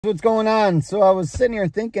What's going on? So I was sitting here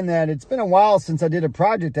thinking that it's been a while since I did a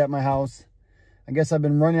project at my house. I guess I've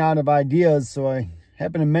been running out of ideas, so I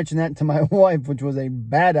happened to mention that to my wife, which was a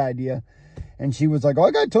bad idea. And she was like, oh, I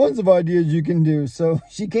got tons of ideas you can do. So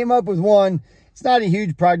she came up with one. It's not a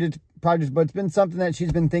huge project, but it's been something that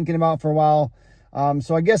she's been thinking about for a while.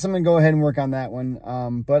 So I guess I'm going to go ahead and work on that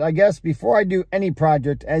one. But I guess before I do any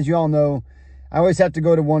project, as you all know, I always have to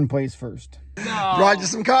go to one place first. No. Brought you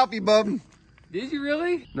some coffee, bub. Did you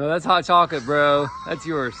really? No, that's hot chocolate, bro. That's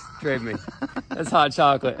yours. Trade me. That's hot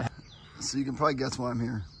chocolate. So you can probably guess why I'm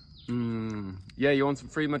here. Yeah, you want some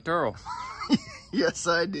free Maturo? Yes,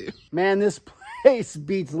 I do. Man, this place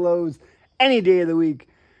beats Lowe's any day of the week.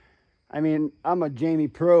 I mean, I'm a Jamie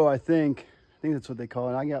Pro, I think. I think that's what they call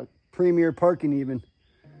it. I got premier parking even.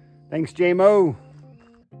 Thanks, J-Mo.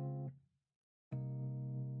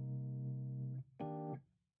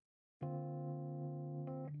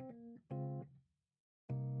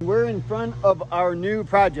 We're in front of our new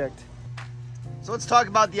project. So let's talk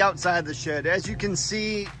about the outside of the shed. As you can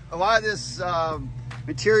see, a lot of this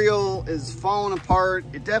material is falling apart.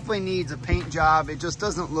 It definitely needs a paint job. It just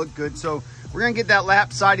doesn't look good. So we're gonna get that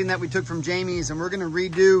lap siding that we took from Jamie's, and we're gonna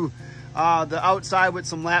redo the outside with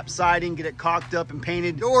some lap siding, get it caulked up and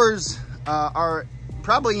painted. Doors are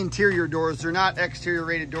probably interior doors. They're not exterior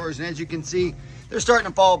rated doors. And as you can see, they're starting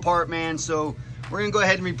to fall apart, man. So we're gonna go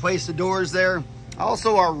ahead and replace the doors there.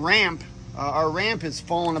 Also, our ramp is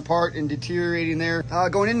falling apart and deteriorating there.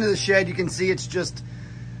 Going into the shed, you can see it's just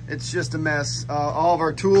a mess. All of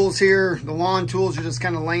our tools here, the lawn tools are just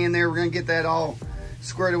kind of laying there. We're gonna get that all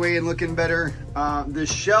squared away and looking better. The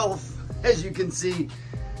shelf, as you can see,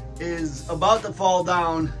 is about to fall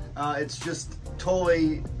down. It's just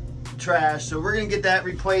totally trash. So we're gonna get that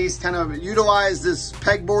replaced, kind of utilize this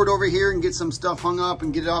pegboard over here and get some stuff hung up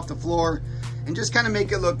and get it off the floor and just kind of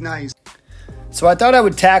make it look nice. So I thought I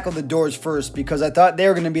would tackle the doors first because I thought they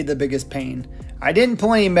were going to be the biggest pain. I didn't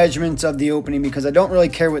pull any measurements of the opening because I don't really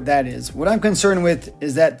care what that is. What I'm concerned with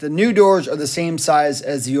is that the new doors are the same size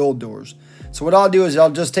as the old doors. So what I'll do is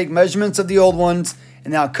I'll just take measurements of the old ones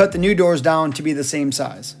and I'll cut the new doors down to be the same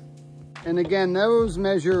size. And again, those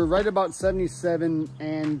measure right about 77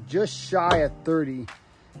 and just shy of 30.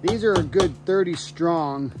 These are a good 30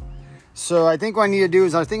 strong. So I think what I need to do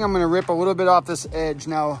is I think I'm going to rip a little bit off this edge.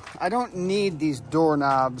 Now, I don't need these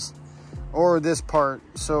doorknobs or this part.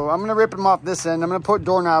 So I'm going to rip them off this end. I'm going to put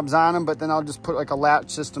doorknobs on them, but then I'll just put like a latch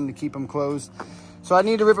system to keep them closed. So I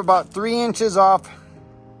need to rip about 3 inches off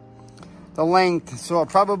the length. So I'll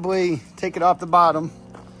probably take it off the bottom,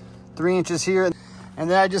 3 inches here. And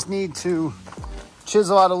then I just need to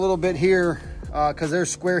chisel out a little bit here because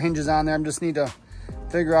there's square hinges on there. I just need to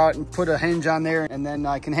figure out and put a hinge on there, and then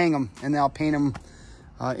I can hang them and then I'll paint them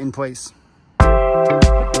in place.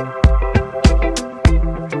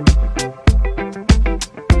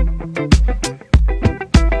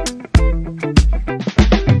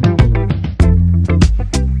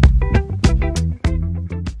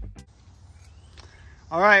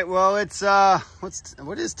 All right, well, it's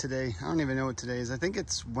what is today? I don't even know what today is. I think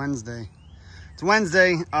it's Wednesday. It's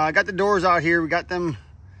Wednesday. I got the doors out here. We got them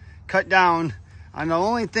cut down. And the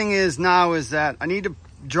only thing is now is that I need to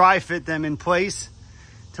dry fit them in place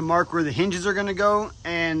to mark where the hinges are gonna go.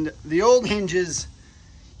 And the old hinges,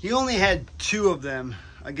 he only had 2 of them,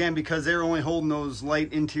 again, because they were only holding those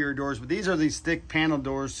light interior doors. But these are these thick panel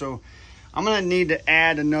doors, so I'm gonna need to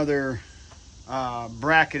add another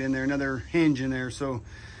bracket in there, another hinge in there. So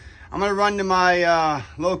I'm gonna run to my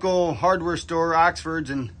local hardware store, Oxford's,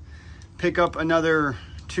 and pick up another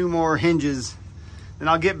 2 more hinges. Then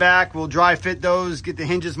I'll get back, we'll dry fit those, get the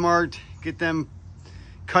hinges marked, get them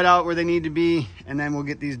cut out where they need to be, and then we'll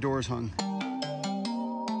get these doors hung.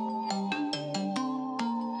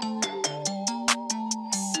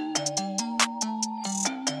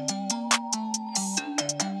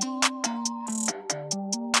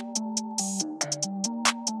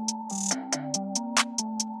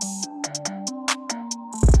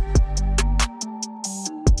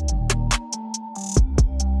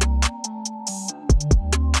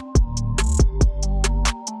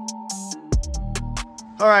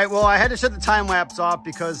 All right, well, I had to shut the time lapse off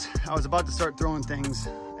because I was about to start throwing things.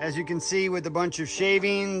 As you can see, with a bunch of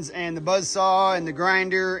shavings and the buzzsaw and the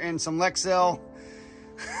grinder and some Lexel,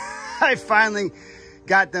 I finally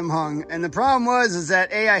got them hung. And the problem is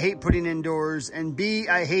that A, I hate putting in doors, and B,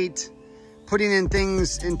 I hate putting in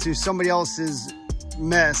things into somebody else's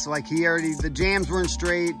mess. Like the jambs weren't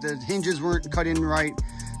straight, the hinges weren't cut in right,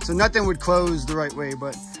 so nothing would close the right way.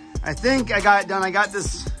 But I think I got it done. I got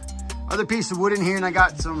this other piece of wood in here, and I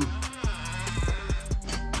got some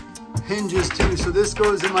hinges too. So this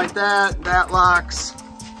goes in like that, that locks,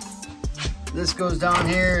 This goes down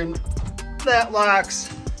here and that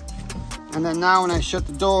locks. And then now when I shut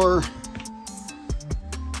the door,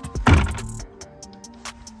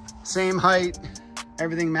 same height,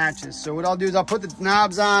 everything matches. So what I'll do is I'll put the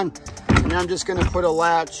knobs on, and I'm just gonna put a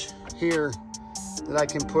latch here that I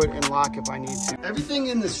can put and lock if I need to. Everything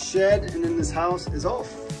in this shed and in this house is all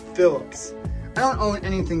Phillips. I don't own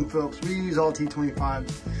anything Phillips. We use all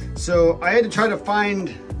T25s. So I had to try to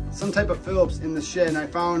find some type of Phillips in the shed, and I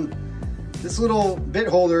found this little bit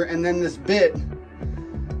holder and then this bit.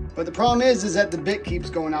 But the problem is that the bit keeps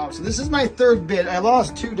going out. So this is my third bit. I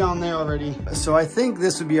lost 2 down there already. So I think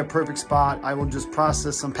this would be a perfect spot. I will just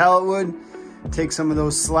process some pallet wood, take some of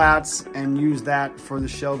those slats and use that for the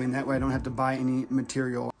shelving. That way I don't have to buy any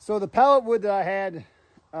material. So the pallet wood that I had,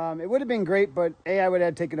 it would have been great, but A, I would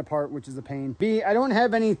have taken it apart, which is a pain. B, I don't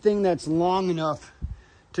have anything that's long enough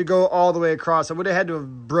to go all the way across. I would have had to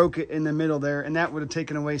have broke it in the middle there, and that would have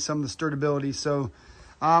taken away some of the sturdybility. So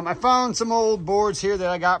I found some old boards here that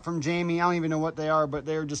I got from Jamie. I don't even know what they are, but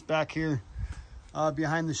they're just back here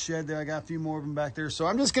behind the shed there. I got a few more of them back there. So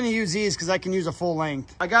I'm just gonna use these because I can use a full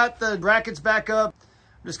length. I got the brackets back up.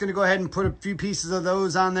 I'm just gonna go ahead and put a few pieces of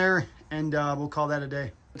those on there, and we'll call that a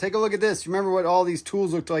day. Take a look at this. Remember what all these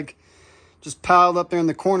tools looked like just piled up there in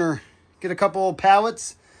the corner. Get a couple old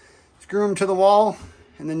pallets, screw them to the wall,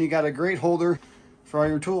 and then you got a great holder for all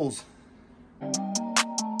your tools.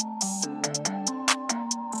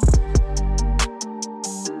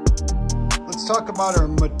 Let's talk about our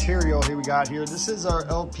material here we got here. This is our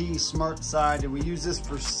LP Smart Side, and we use this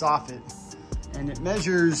for soffit, and it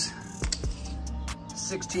measures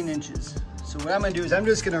 16 inches. So what I'm gonna do is I'm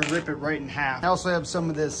just gonna rip it right in half. I also have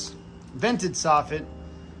some of this vented soffit,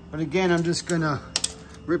 but again, I'm just gonna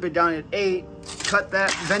rip it down at 8, cut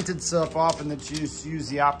that vented stuff off, and then just use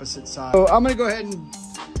the opposite side. So I'm gonna go ahead and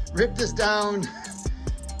rip this down,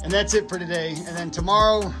 and that's it for today. And then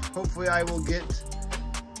tomorrow, hopefully I will get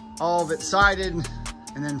all of it sided,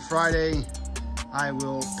 and then Friday I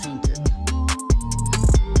will paint it.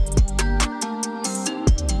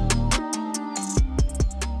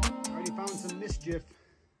 Already found some mischief.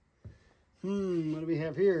 What do we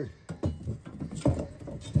have here?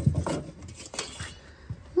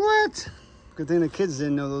 What? Good thing the kids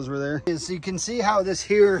didn't know those were there. So you can see how this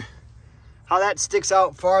here, how that sticks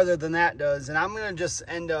out farther than that does. And I'm gonna just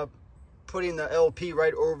end up putting the LP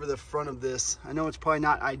right over the front of this. I know it's probably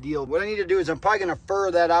not ideal. What I need to do is I'm probably gonna fur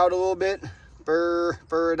that out a little bit. Fur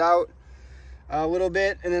it out a little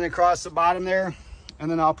bit, and then across the bottom there. And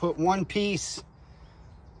then I'll put one piece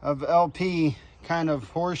of LP kind of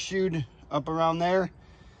horseshoed up around there.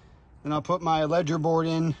 Then I'll put my ledger board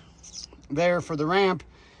in there for the ramp.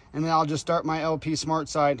 And then I'll just start my LP Smart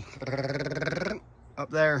Side up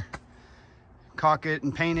there, caulk it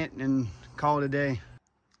and paint it, and call it a day.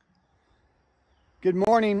 Good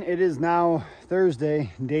morning. It is now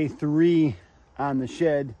Thursday, day 3 on the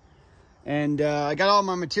shed. And I got all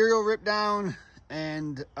my material ripped down.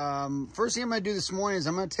 And first thing I'm gonna do this morning is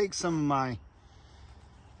I'm gonna take some of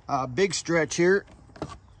my big stretch here.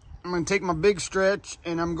 I'm gonna take my big stretch,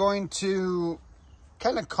 and I'm going to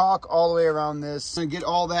kind of caulk all the way around this and get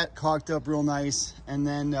all that caulked up real nice. And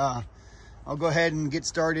then I'll go ahead and get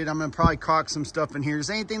started. I'm gonna probably caulk some stuff in here. Is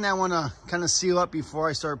anything that I want to kind of seal up before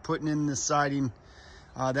I start putting in this siding.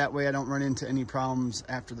 That way I don't run into any problems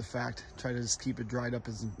after the fact. Try to just keep it dried up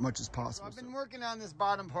as much as possible. So I've been working on this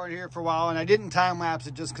bottom part here for a while, and I didn't time lapse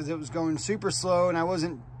it just because it was going super slow and I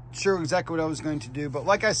wasn't sure exactly what I was going to do. But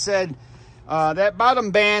like I said, that bottom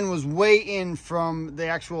band was way in from the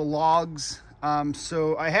actual logs.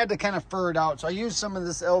 So I had to kind of fur it out. So I used some of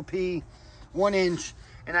this LP 1 inch,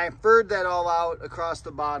 and I furred that all out across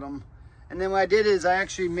the bottom. And then what I did is I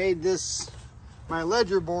actually made this my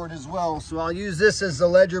ledger board as well. So I'll use this as the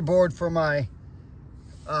ledger board for my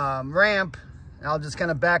ramp. And I'll just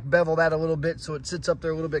kind of back bevel that a little bit so it sits up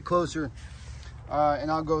there a little bit closer.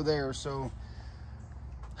 And I'll go there. So,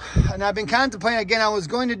 and I've been contemplating, again, I was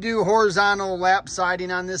going to do horizontal lap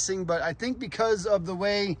siding on this thing, but I think because of the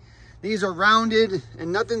way these are rounded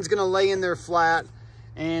and nothing's gonna lay in there flat,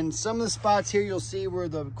 and some of the spots here you'll see where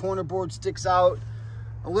the corner board sticks out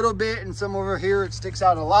a little bit, and some over here it sticks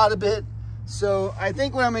out a lot of bit. So I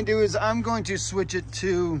think what I'm gonna do is I'm going to switch it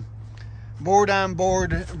to board on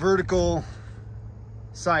board vertical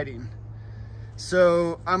siding.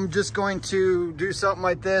 So I'm just going to do something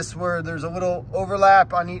like this where there's a little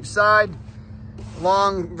overlap on each side.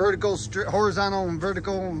 Long vertical strip, horizontal and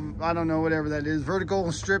vertical, I don't know, whatever that is,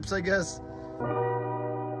 vertical strips, I guess.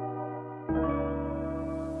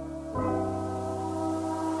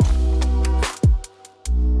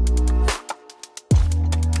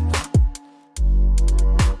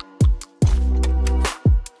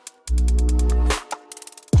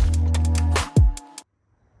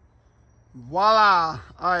 Voila.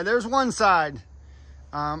 All right, there's one side.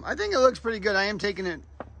 I think it looks pretty good. I am taking it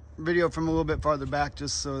video from a little bit farther back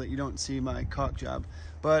just so that you don't see my caulk job.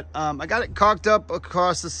 But I got it caulked up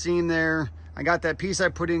across the seam there. I got that piece I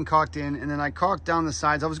put in caulked in, and then I caulked down the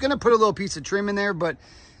sides. I was gonna put a little piece of trim in there, but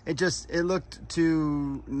it looked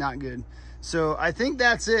too not good. So I think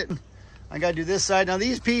that's it. I gotta do this side. Now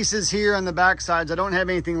these pieces here on the back sides, I don't have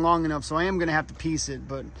anything long enough, so I am gonna have to piece it,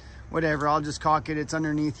 but whatever, I'll just caulk it. It's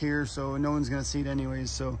underneath here, so no one's gonna see it anyways.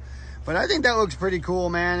 So, but I think that looks pretty cool,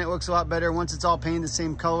 man. It looks a lot better once it's all painted the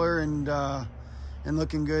same color and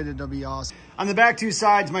looking good. It'll be awesome. On the back two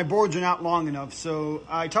sides, my boards are not long enough. So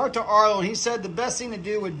I talked to Arlo, and he said the best thing to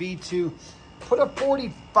do would be to put a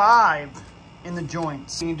 45 in the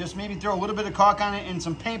joints. And just maybe throw a little bit of caulk on it and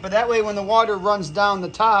some paint, but that way when the water runs down the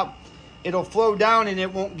top, it'll flow down and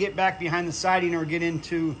it won't get back behind the siding or get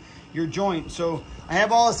into your joint. So I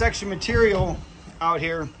have all this extra material out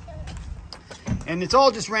here, and it's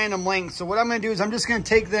all just random lengths. So what I'm gonna do is I'm just gonna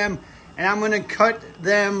take them and I'm gonna cut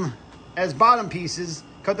them as bottom pieces,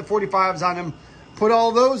 cut the 45s on them, put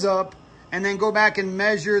all those up, and then go back and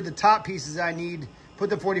measure the top pieces I need, put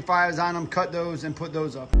the 45s on them, cut those, and put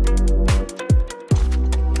those up.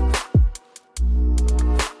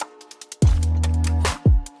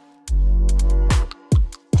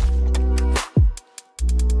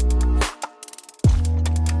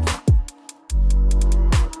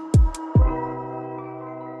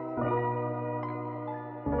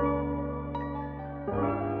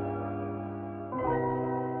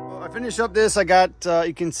 Finish up this, I got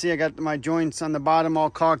you can see I got my joints on the bottom all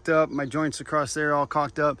caulked up, my joints across there all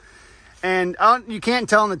caulked up, and you can't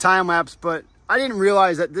tell in the time lapse, but I didn't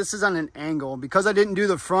realize that this is on an angle because I didn't do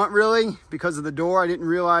the front really because of the door. I didn't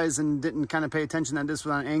realize and didn't kind of pay attention that this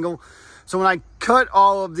was on an angle. So when I cut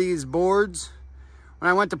all of these boards, when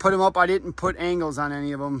I went to put them up, I didn't put angles on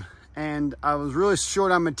any of them, and I was really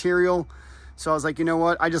short on material, so I was like, you know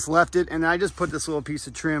what, I just left it, and I just put this little piece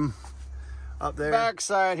of trim up there. Back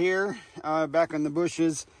side here, back on the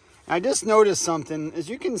bushes. I just noticed something. As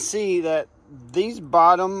you can see that these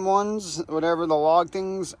bottom ones, whatever the log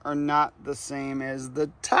things, are not the same as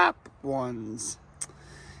the top ones.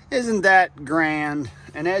 Isn't that grand?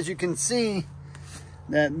 And as you can see,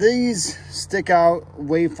 that these stick out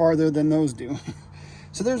way farther than those do.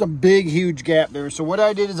 So there's a big, huge gap there. So what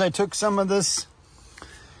I did is I took some of this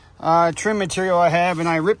trim material I have and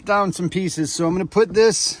I ripped down some pieces. So I'm gonna put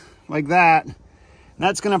this like that, and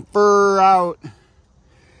that's gonna fur out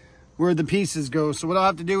where the pieces go. So what I'll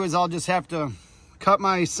have to do is I'll just have to cut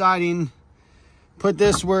my siding, put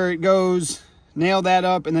this where it goes, nail that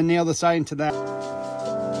up, and then nail the siding to that.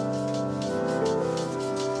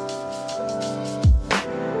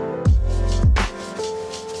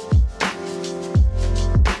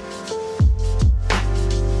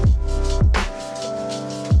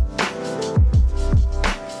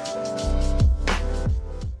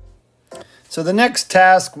 So the next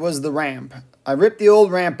task was the ramp. I ripped the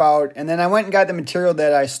old ramp out, and then I went and got the material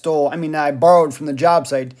that I borrowed from the job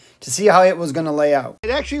site to see how it was gonna lay out. It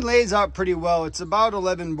actually lays out pretty well. It's about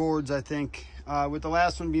 11 boards, I think, with the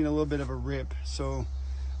last one being a little bit of a rip. So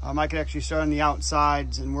I could actually start on the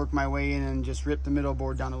outsides and work my way in and just rip the middle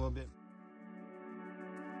board down a little bit.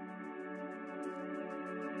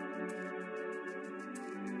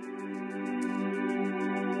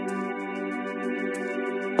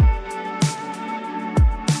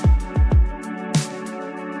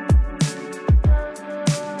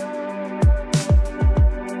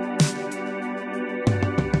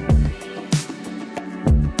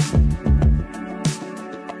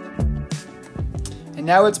 And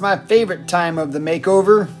now it's my favorite time of the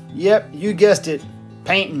makeover. Yep, you guessed it,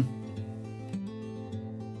 painting.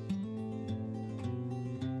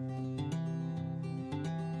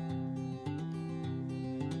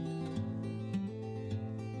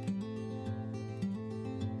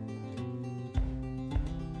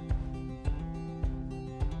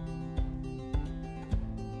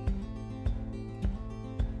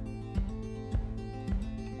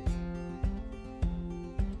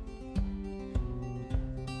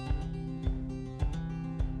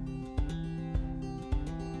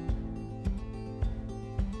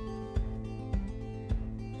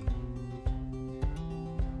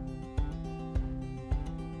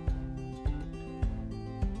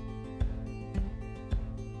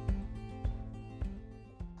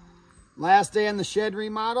 Last day on the shed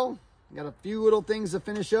remodel. Got a few little things to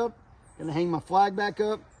finish up. Gonna hang my flag back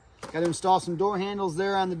up. Got to install some door handles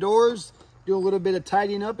there on the doors. Do a little bit of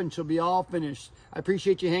tidying up and she'll be all finished. I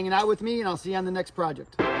appreciate you hanging out with me, and I'll see you on the next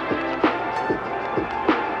project.